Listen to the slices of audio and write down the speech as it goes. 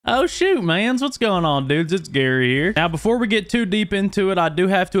Oh shoot, mans, what's going on, dudes? It's Gary here. Now, before we get too deep into it, I do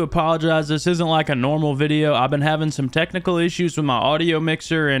have to apologize. This isn't like a normal video. I've been having some technical issues with my audio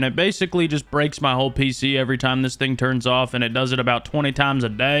mixer, and it basically just breaks my whole PC every time this thing turns off, and it does it about 20 times a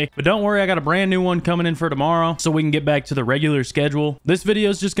day. But don't worry, I got a brand new one coming in for tomorrow, so we can get back to the regular schedule. This video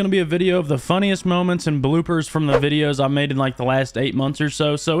is just going to be a video of the funniest moments and bloopers from the videos I made in like the last 8 months or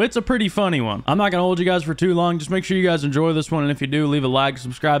so, so it's a pretty funny one. I'm not going to hold you guys for too long. Just make sure you guys enjoy this one, and if you do, leave a like,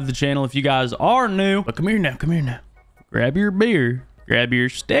 subscribe to the channel if you guys are new. But come here now, come here now. Grab your beer, grab your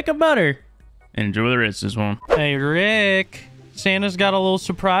stick of butter, and enjoy the rest of this one. Hey, Rick. Santa's got a little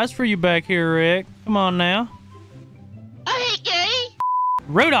surprise for you back here, Rick. Come on now. Oh, hey, Gary.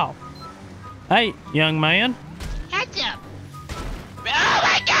 Rudolph. Hey, young man. Catch up. Oh,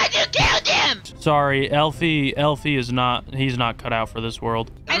 my God, you killed him. Sorry, Elfie is not, he's not cut out for this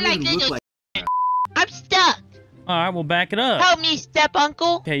world. I like little I'm stuck. All right, we'll back it up. Help me, step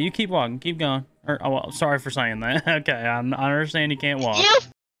uncle. Okay, you keep walking. Keep going. Oh, well, sorry for saying that. Okay, I understand you can't walk. You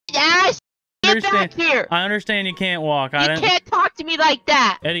ass. Get back here. I understand you can't walk. You can't talk to me like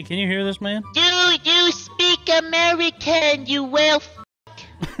that. Eddie, can you hear this, man? Do you speak American, you whale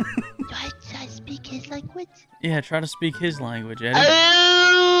Do I speak his language? Yeah, try to speak his language, Eddie.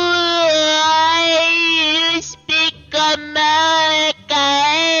 Oh, I speak American.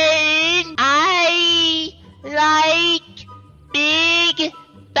 I like big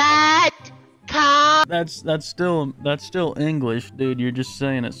bad cock. That's still English, dude. You're just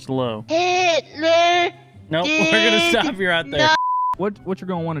saying it slow. Hitler. Nope, we're gonna stop you right there. No. What you're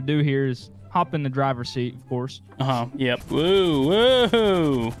gonna want to do here is hop in the driver's seat, of course. Yep. Woo,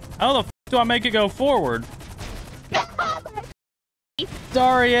 woo. How the f do I make it go forward?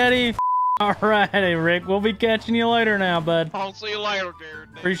 Sorry, Eddie. All right, hey, Rick. We'll be catching you later now, bud. I'll see you later, Jared.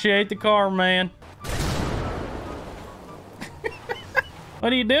 Appreciate the car, man.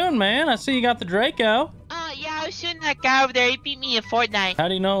 What are you doing, man? I see you got the Draco. Yeah, I was shooting that guy over there. He beat me in Fortnite. How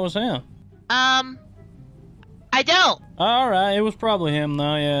do you know it was him? I don't. All right, it was probably him,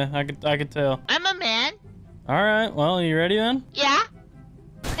 though. Yeah, I could tell. I'm a man. All right, well, you ready then? Yeah.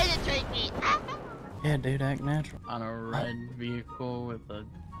 Penetrate me. Yeah, dude, act natural. On a red vehicle with a...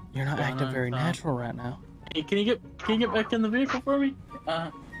 You're not acting very natural right now. Hey, can you get back in the vehicle for me?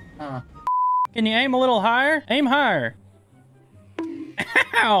 Can you aim a little higher? Aim higher.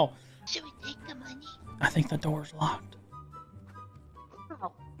 Ow! Should we take the money? I think the door's locked.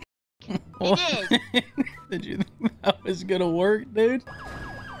 Oh. It is. Did you think that was gonna work, dude?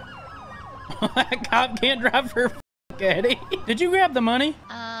 That cop can't drive for Eddie. Did you grab the money?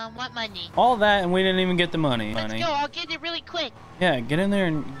 What money? All that, and we didn't even get the money. Let's go. I'll get it really quick. Yeah, get in there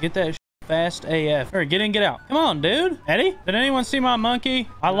and get that fast AF. All right, get in, get out. Come on, dude. Eddie, did anyone see my monkey?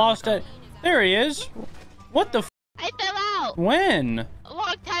 I lost it. There he is. What the f? I fell out. When? A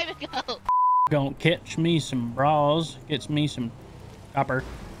long time ago. Gonna catch me some bras. Gets me some copper.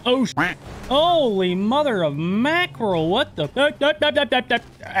 Oh, holy mother of mackerel. What the?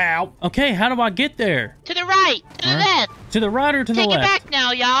 Ow. Okay, how do I get there? To the right. To the left. To the right or to the left? Take it back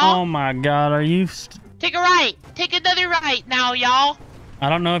now, y'all. Oh my God, are you... Take a right. Take another right now, y'all. I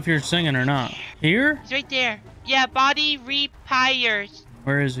don't know if you're singing or not. Here? He's right there. Yeah, body repairs.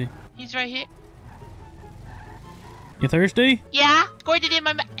 Where is he? He's right here. You thirsty? Yeah, scored it in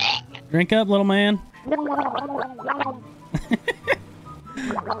my Drink up, little man.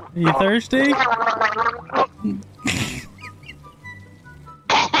 You thirsty?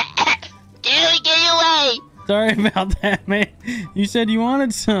 Gary, get away! Sorry about that, man. You said you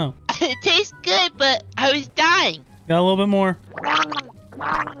wanted some. It tastes good, but I was dying. Got a little bit more.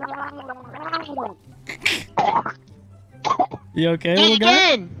 You okay, little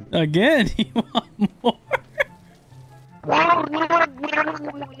guy? Again? You want more?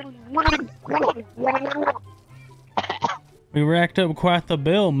 We racked up quite the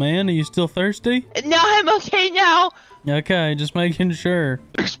bill, man. Are you still thirsty? No, I'm okay now. Okay, just making sure.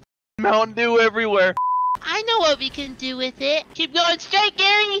 There's Mountain Dew everywhere. I know what we can do with it. Keep going straight,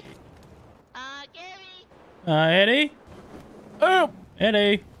 Gary. Gary. Eddie? Oh,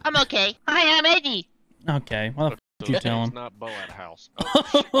 Eddie. I'm okay. I am Eddy. Okay, what the f did you tell him? It's not Bullet House.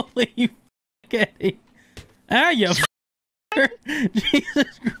 Holy f Eddie. Ah, you f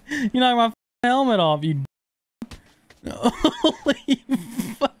Jesus Christ. You knocked my f helmet off, you Holy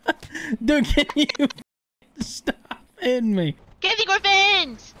fuck. Dude, can you stop hitting me? Getting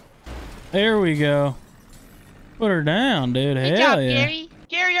revenge. There we go. Put her down, dude. Good Hell job, yeah. Gary.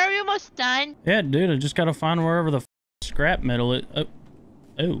 Gary, are we almost done? Yeah, dude, I just gotta find wherever the scrap metal is.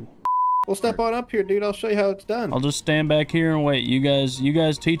 Oh. Well, step on up here, dude. I'll show you how it's done. I'll just stand back here and wait. You guys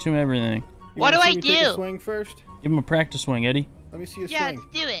teach him everything. What do I Take a do? swing first. Give him a practice swing, Eddie. Let me see you Yeah, swing.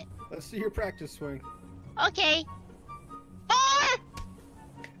 let's do it. Let's see your practice swing. Okay. 4!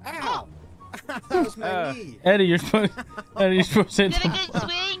 Ow! That was my knee. Eddie, you're supposed to Is hit that a good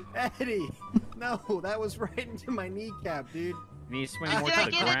swing? Eddie, no, that was right into my kneecap, dude. You need to swing Did more I to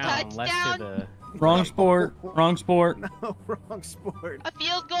the get a ground, less to touchdown? the... Wrong sport. Wrong sport. No, wrong sport. A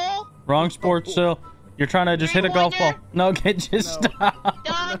field goal? Wrong sport still. You're trying to just hit a golf ball. No, okay, just No. stop.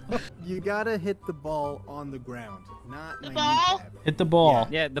 Done. You gotta hit the ball on the ground, not The my ball? kneecap. Hit the ball.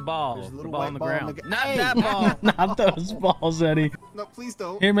 Yeah, the ball. There's a The little ball white on the ball on ground. the- Not Hey! that ball. Not those balls, Eddie. No, please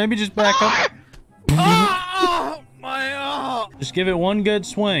don't. Here, maybe just back up. Oh, my... Oh. Just give it one good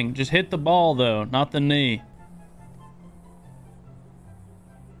swing. Just hit the ball, though, not the knee.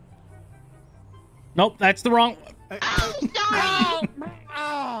 Nope, that's the wrong... Sorry.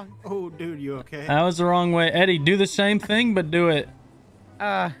 Oh, dude, you okay? That was the wrong way. Eddie, do the same thing, but do it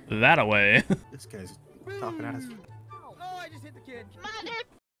that way. This guy's talking out his... Oh, I just hit the kid. Mother.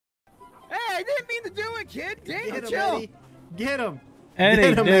 Hey, I didn't mean to do it, kid. Damn, Get him, chill. Eddie. Get him. Eddie,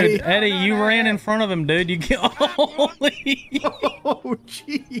 Get him, dude, Eddie. Eddie, No, you no, ran no. in front of him, dude. You get... Holy... Oh,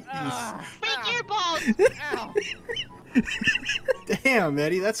 jeez. Bring your balls. Ow. Damn,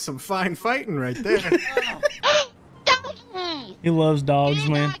 Eddie, that's some fine fighting right there. Doggy. He loves dogs,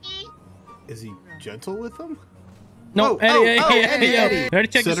 Here, man. doggy. Is he gentle with them? No, Oh, Eddie, oh, Eddie, Eddie, Eddie. Eddie. Ready,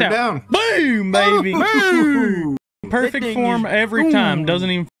 check Sit this her out. down. Boom, baby. Boom. Perfect That thing form is- every time. Boom. Doesn't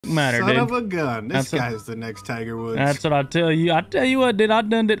even matter, Son dude. of a gun. This That's a- guy's the next Tiger Woods. That's what I tell you. I tell you what, dude. I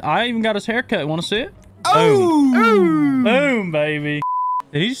done it. I even got his haircut. Want to see it? Oh! Boom, baby.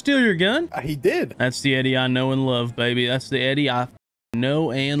 Did he steal your gun? He did. That's the Eddie I know and love, baby. That's the Eddie I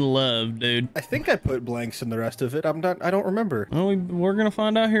know and love, dude. I think I put blanks in the rest of it. I don't remember. Well, we're gonna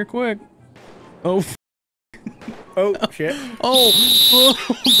find out here quick. Oh, Oh, shit. oh.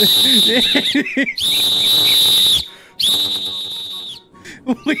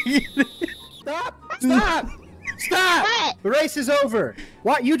 Stop! Stop! Stop! What? The race is over.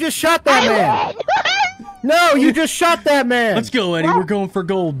 What? You just shot that man. No, you just shot that man. Let's go, Eddie. We're going for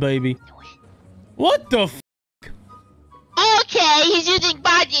gold, baby. What the f? Okay, he's using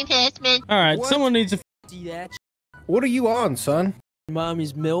body enhancement. All right, What? someone needs to. See that? What are you on, son?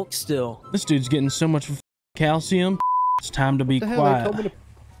 Mommy's milk still. This dude's getting so much calcium. It's time to be What the hell? They quiet. told me to...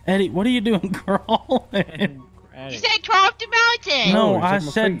 Eddie, what are you doing, crawling? You said crawl up the mountain. No, he's I up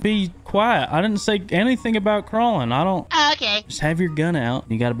my said feet. be quiet. I didn't say anything about crawling. I don't. Oh, okay. Just have your gun out.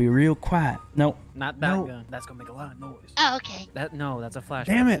 You got to be real quiet. No. Not that No. gun. That's gonna make a lot of noise. Oh, okay. No, that's a flashbang.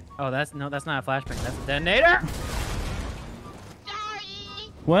 Damn it. Oh, that's not a flashbang. That's a detonator.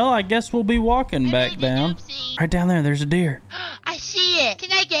 Sorry. Well, I guess we'll be walking back down. Oopsie. Right down there, there's a deer. I see it.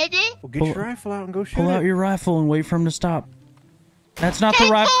 Can I get it? Well, get Pull- your rifle out and go shoot Pull out it. your rifle and wait for him to stop. That's not the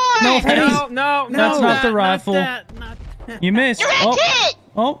Take rifle. four! No, that is. No, That's not the rifle. that, not You missed. You're a Oh, kid.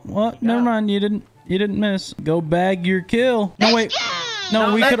 oh, what? Never mind. You didn't miss. Go bag your kill. No, wait.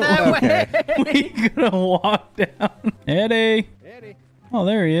 No, we not could have. that way. We could have walked down. Eddie. Eddie. Oh,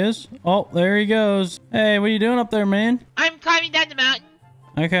 there he is. Oh, there he goes. Hey, what are you doing up there, man? I'm climbing down the mountain.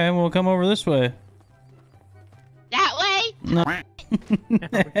 Okay, we'll come over this way. That way? No.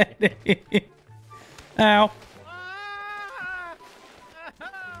 Eddie. Ow.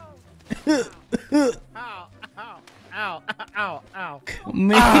 Ow, ow, ow, ow.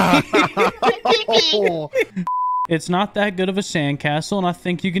 Me. Oh. It's not that good of a sandcastle, and I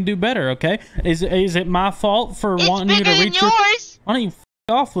think you can do better, okay? Is it my fault for It's wanting you bigger to than reach your... yours. Why don't you f***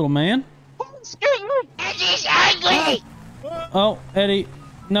 off, little man? Screw you. Eddie's angry. Oh, Eddie.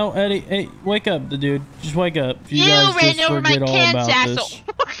 No, Eddie. Hey, wake up, the dude. Just wake up. You guys ran just over my forget all about can's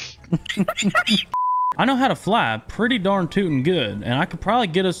this. I know how to fly pretty darn tootin' good, and I could probably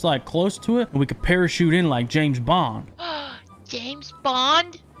get us, like, close to it, and we could parachute in like James Bond. James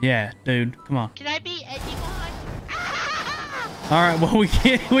Bond? Yeah, dude. Come on. Can I be Eddie Bond? All right, well, we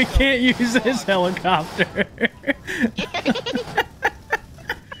can't use this helicopter.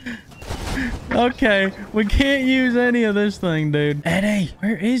 Okay, we can't use any of this thing, dude. Eddie,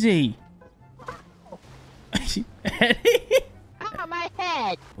 where is he? Eddie? Ow, my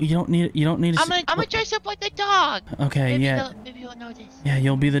head. You don't need to. I'm gonna dress up like a dog. Okay, Maybe yeah. Maybe you'll notice. Yeah,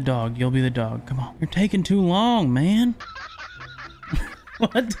 you'll be the dog. You'll be the dog. Come on. You're taking too long, man.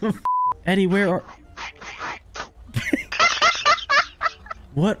 What the f? Eddie, where are...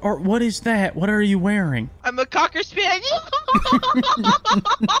 What is that? What are you wearing? I'm a Cocker Spaniel.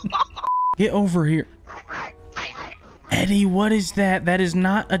 Get over here. Eddie, what is that? That is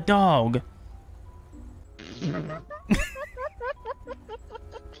not a dog.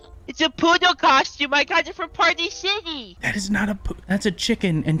 It's a poodle costume. I got it from Party City. That is not a... That's a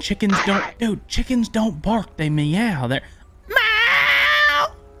chicken, and chickens don't... Dude, chickens don't bark. They meow. They're...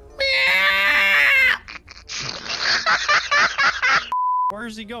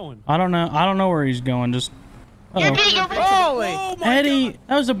 Where's he going? I don't know. I don't know where he's going. Just. You're Uh-oh. being arrested. Holy! Oh my Eddie, God.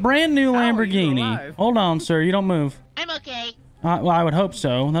 that was a brand new How are you Lamborghini. alive? Hold on, sir. You don't move. I'm okay. Well, I would hope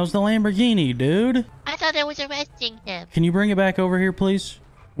so. That was the Lamborghini, dude. I thought I was arresting him. Can you bring it back over here, please?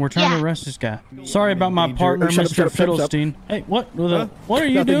 We're trying to Yeah. arrest this guy. Sorry about my partner, Shut up, Mr. shut up, shut up, shut up. Fiddlestein. Hey, what? What are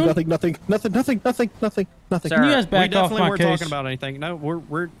you nothing, doing? nothing. Can you guys We back off definitely my weren't case? talking about anything. No,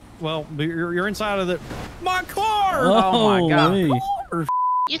 we're well, you're inside of the my car. Oh my God. Holy.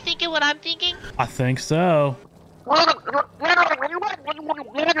 You thinking what I'm thinking? I think so.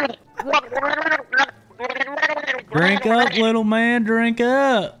 Drink up, little man. Drink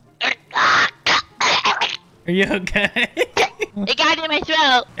up. Are you okay? It got in my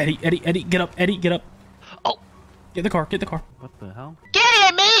throat. Eddie, get up. Eddie, get up. Oh. Get the car. Get the car. What the hell? Get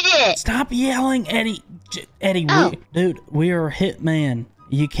it, I made it. Stop yelling, Eddie. Eddie, Oh. dude, we are HITMAN.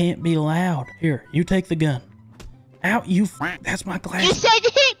 You can't be loud. Here, you take the gun. Out, that's my You glass. said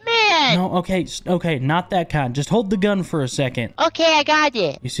hitman. No, okay, not that kind. Just hold the gun for a second. Okay, I got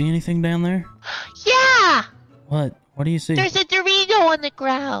it. You see anything down there? Yeah. What? What do you see? There's a Dorito on the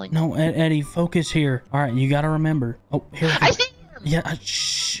ground. No, Eddie, focus here. All right, you gotta remember. Oh, here we go. I see him. Yeah,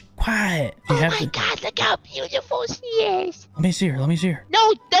 shh, quiet. You Oh have my to. God, look how beautiful she is. Let me see her. Let me see her.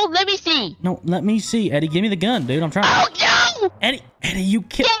 No, don't let me see. No, let me see. Eddie, give me the gun, dude. I'm trying. Oh no. Eddie, you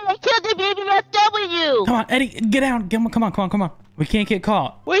kill. Yeah, I killed the baby FW. Come on, Eddie, get down. Come on. We can't get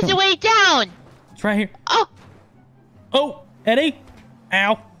caught. Where's the way down? It's right here. Oh, Oh, Eddie.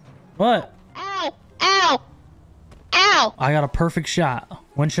 Ow. What? ow, ow, ow. I got a perfect shot.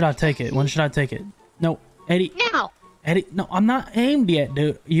 When should I take it? No, Eddie. Now, Eddie, no, I'm not aimed yet,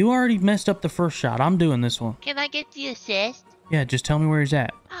 dude. You already messed up the first shot. I'm doing this one. can I get the assist? Yeah, just tell me where he's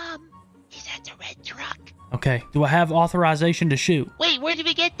at. He's at the red truck. Okay. Do I have authorization to shoot? Wait, where did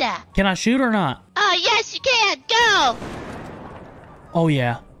we get that? Can I shoot or not? Yes, you can. Go. Oh,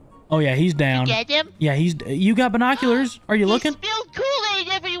 yeah. He's down. Get him? Yeah, you got binoculars? Are you looking? He spilled Kool-Aid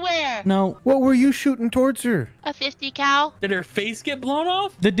everywhere. No. What were you shooting towards her? A 50 cal. Did her face get blown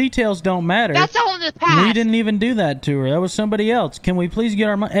off? The details don't matter. That's all in the past. We didn't even do that to her. That was somebody else. Can we please get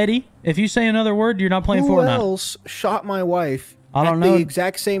our money? Eddie, if you say another word, you're not playing Who Fortnite. else shot my wife I don't at know. the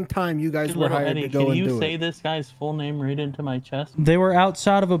exact same time you guys were Little hired Eddie, to go can and you do say it? this guy's full name right into my chest? They were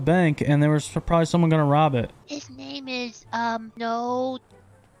outside of a bank, and there was probably someone going to rob it. His name is, no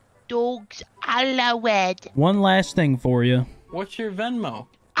dogs Alawed. One last thing for you. What's your Venmo?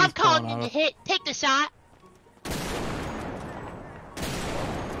 I'm He's pulling calling in out the of- hit. Take the shot.